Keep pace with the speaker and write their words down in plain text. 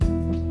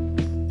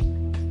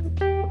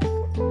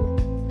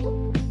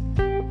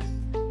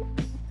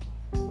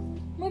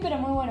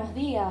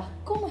días,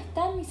 ¿cómo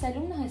están mis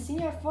alumnos de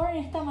Senior 4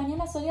 en esta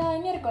mañana soleada de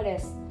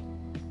miércoles?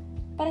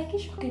 Para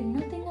aquellos que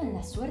no tengan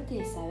la suerte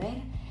de saber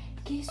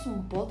qué es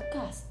un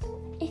podcast,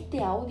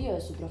 este audio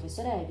de su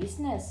profesora de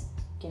business,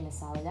 quien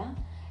les habla,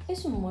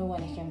 es un muy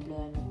buen ejemplo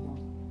del mismo.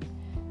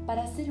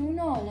 Para hacer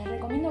uno, les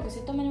recomiendo que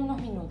se tomen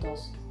unos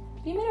minutos.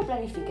 Primero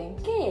planifiquen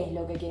qué es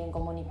lo que quieren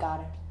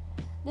comunicar.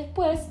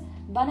 Después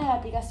van a la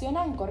aplicación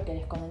Anchor que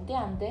les comenté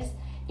antes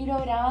y lo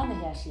graban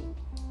desde allí.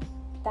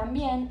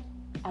 También,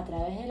 a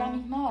través de la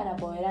misma van a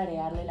poder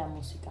agregarle la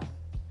música.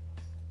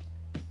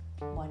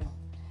 Bueno,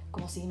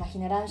 como se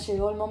imaginarán,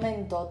 llegó el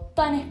momento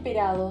tan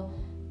esperado.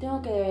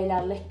 Tengo que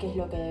develarles qué es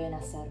lo que deben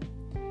hacer.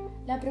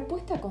 La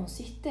propuesta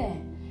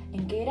consiste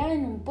en que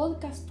graben un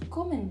podcast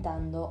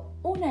comentando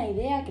una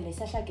idea que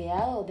les haya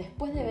quedado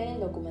después de ver el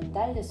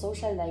documental de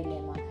Social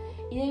Dilemma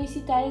y de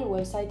visitar el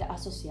website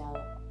asociado.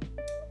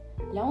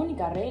 La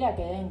única regla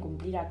que deben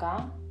cumplir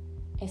acá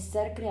es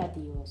ser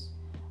creativos.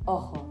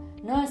 Ojo,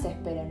 no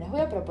desesperen, les voy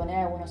a proponer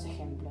algunos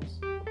ejemplos.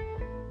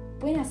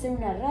 Pueden hacer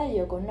una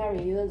radio con una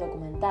review del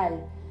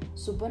documental,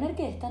 suponer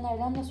que están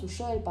hablando a su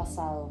yo del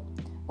pasado,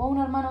 o a un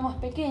hermano más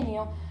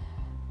pequeño,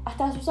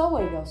 hasta a sus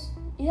abuelos,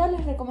 y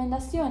darles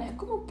recomendaciones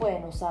cómo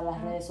pueden usar las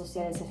redes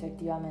sociales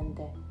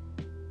efectivamente.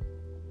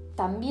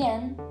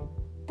 También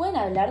pueden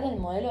hablar del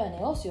modelo de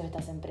negocio de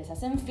estas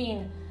empresas. En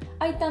fin,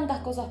 hay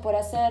tantas cosas por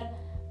hacer,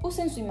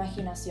 usen su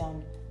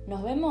imaginación.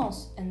 Nos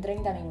vemos en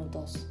 30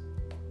 minutos.